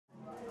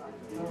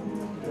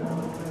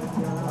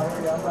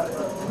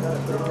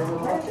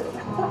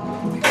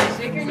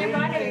Shaking your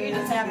body, or you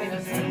just happy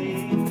to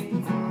see?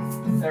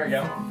 There we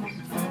go.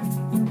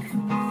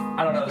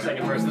 I don't know the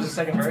second verse. There's a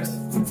second verse?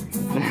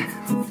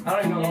 I don't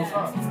even know the whole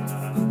song.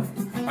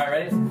 Alright,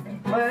 ready?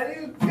 Let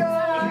it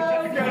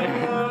go,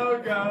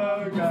 go,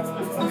 go, go.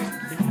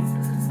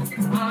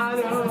 I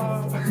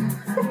know.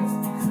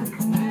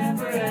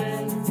 Never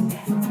ends.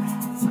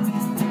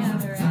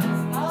 Never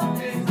ends. All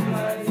these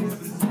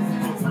places.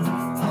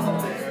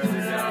 All these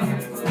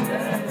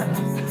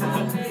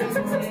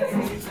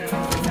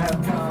have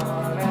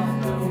gone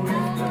out the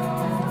window.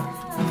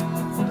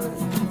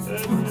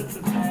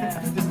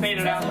 Just fade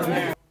it out from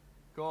there.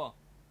 Cool.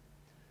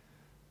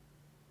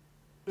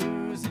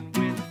 Oozing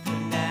with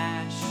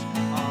panache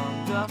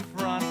on the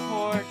front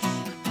porch,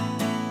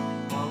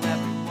 while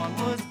everyone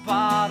was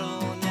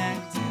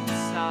bottlenecked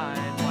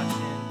inside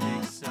watching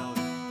Big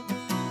Soda.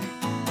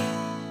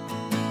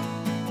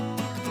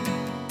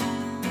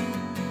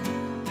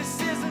 This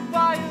is a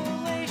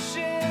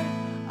violation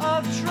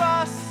of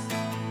trust.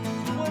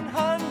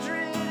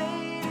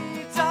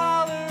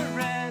 $180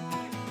 red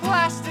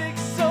plastic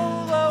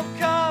solo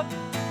cup.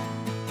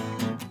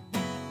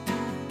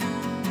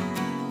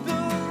 The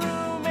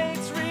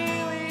roommate's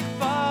really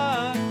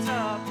fucked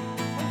up.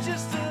 I'm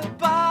just a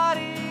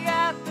body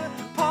at the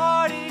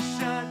party,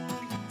 shut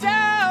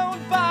down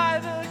by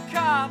the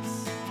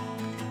cops.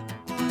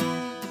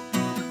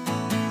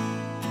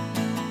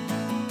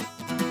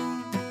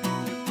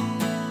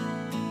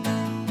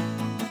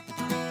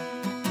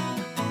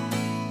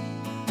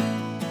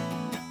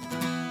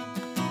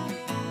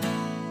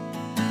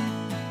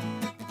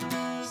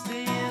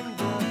 Stay in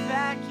the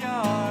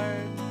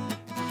backyard,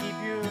 keep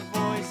your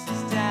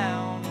voices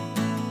down.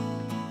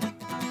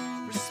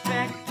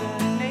 Respect the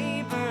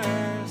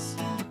neighbors,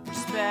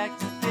 respect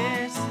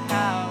this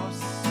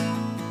house.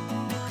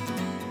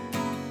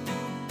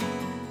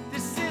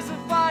 This is a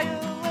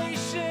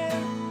violation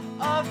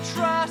of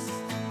trust.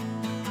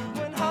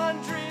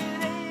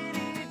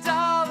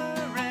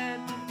 $180 red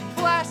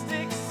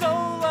plastic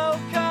solo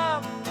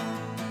cup.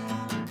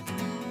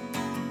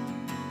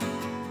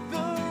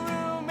 The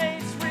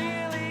roommate's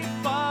really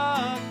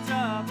fucked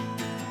up.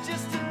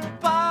 Just a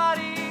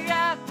body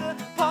at the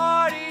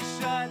party,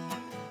 shut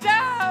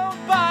down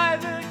by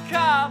the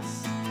cops.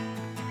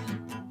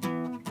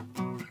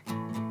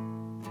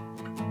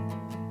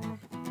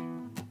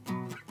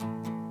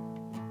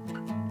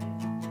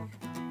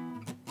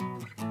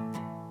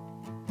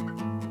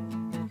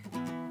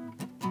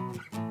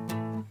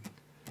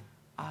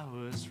 I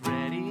was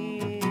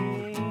ready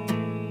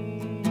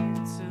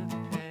to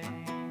pay.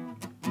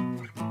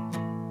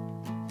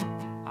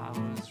 I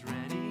was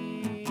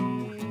ready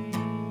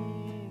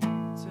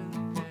to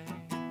pay.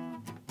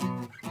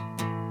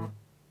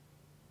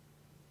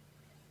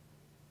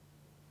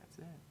 That's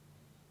it.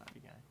 Love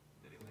you guys.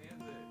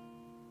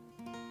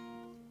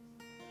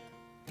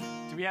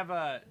 Do we have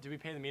a? Do we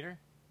pay the meter?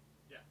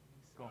 Yeah.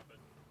 Cool.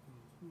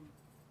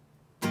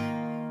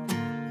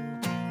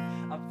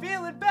 I'm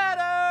feeling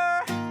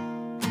better,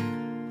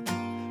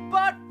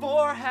 but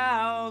for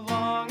how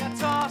long? I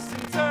toss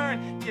and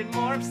turn, get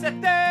more upset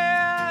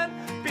than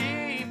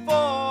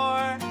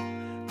before.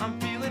 I'm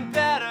feeling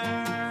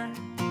better,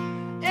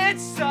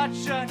 it's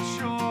such a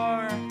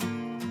chore.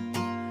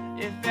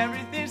 If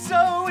everything's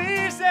so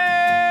easy,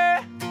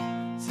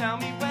 tell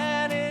me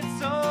when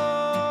it's over.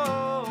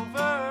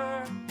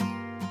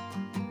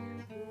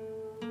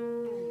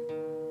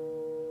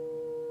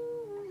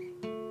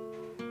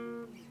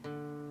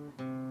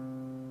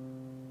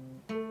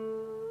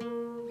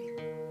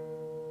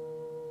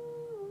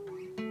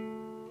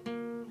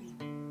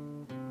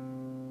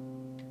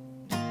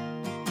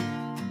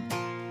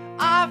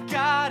 I've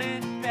got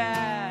it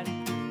bad.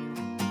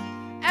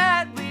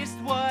 At least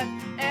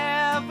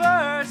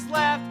whatever's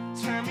left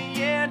turn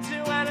me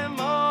into an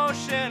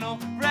emotional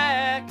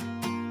wreck.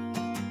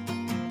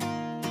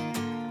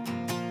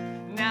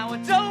 Now I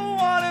don't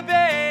wanna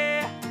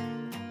be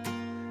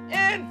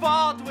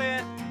involved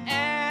with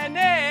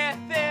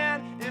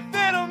anything if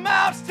it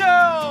amounts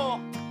to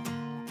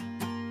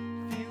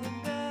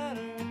feeling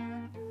better.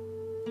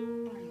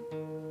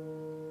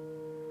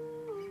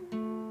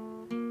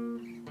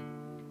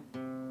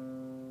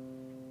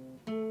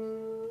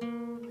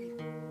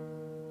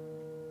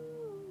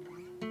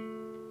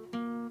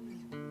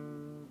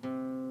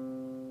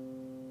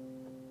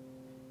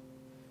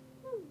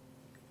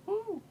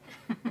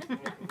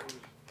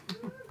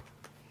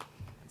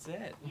 That's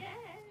it. Yay!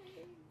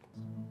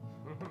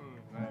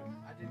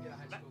 I did get a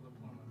high school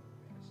diploma.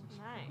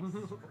 Nice.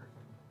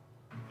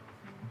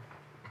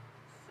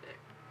 Sick.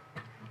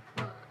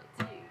 1,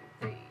 2,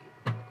 3.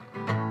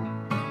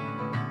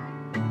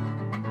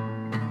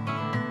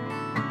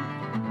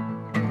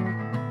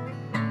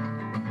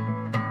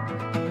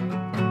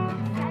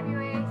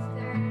 February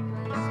 3rd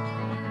was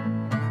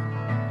planned.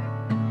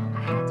 I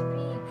had to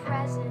be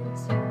present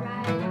to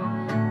ride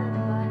on the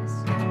bus.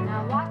 And I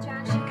walked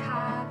around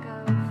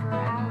Chicago for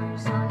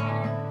hours on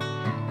end.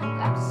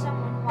 Woke up to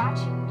someone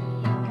watching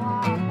me, a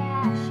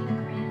Wabash and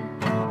grin.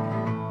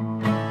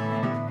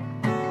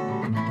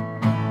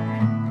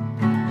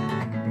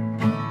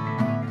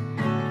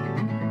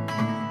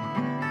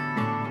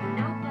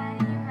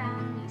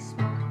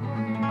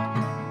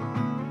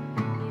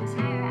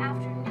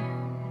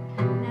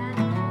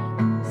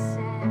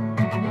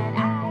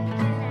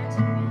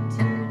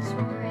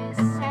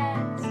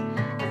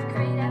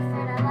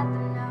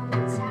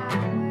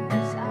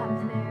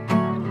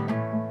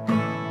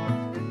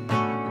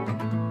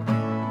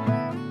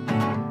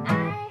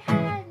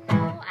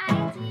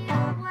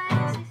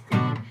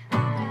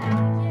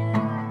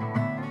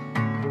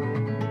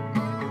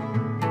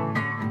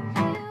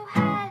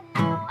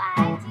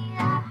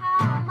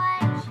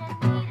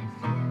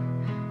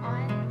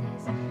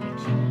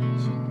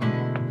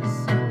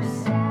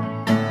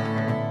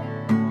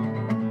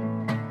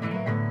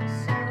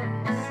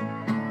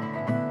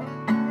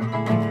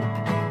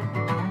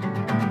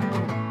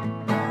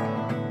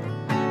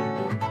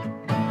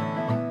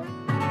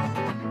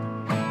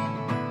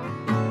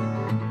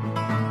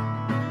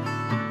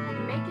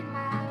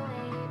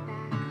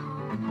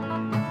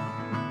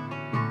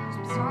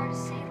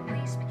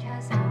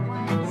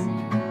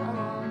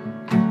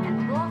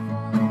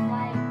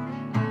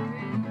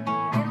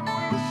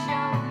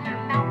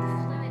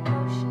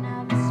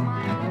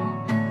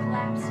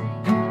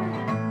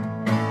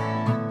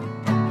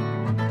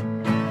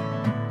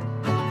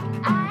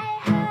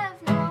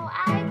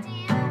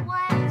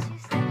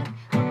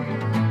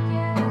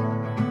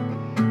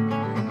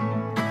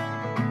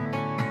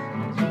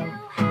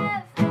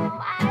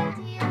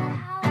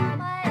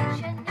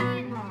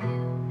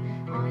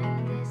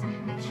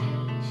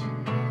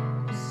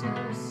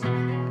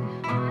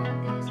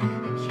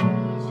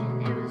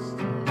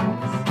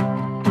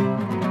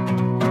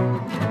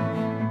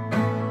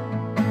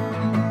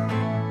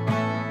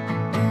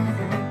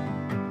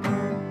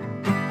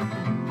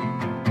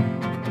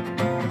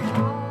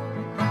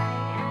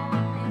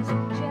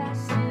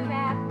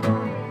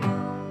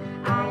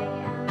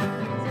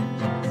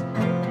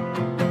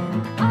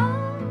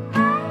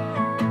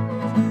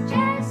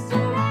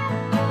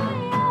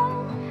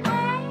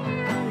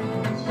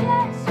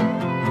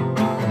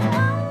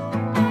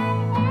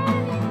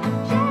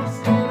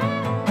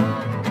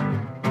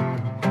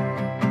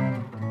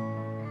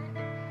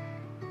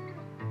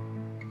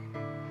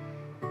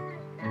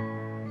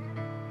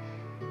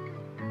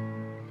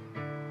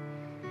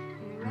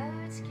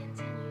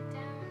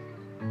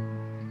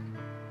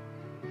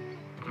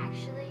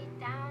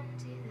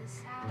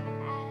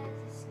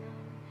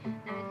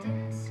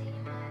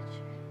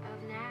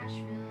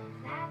 Nashville.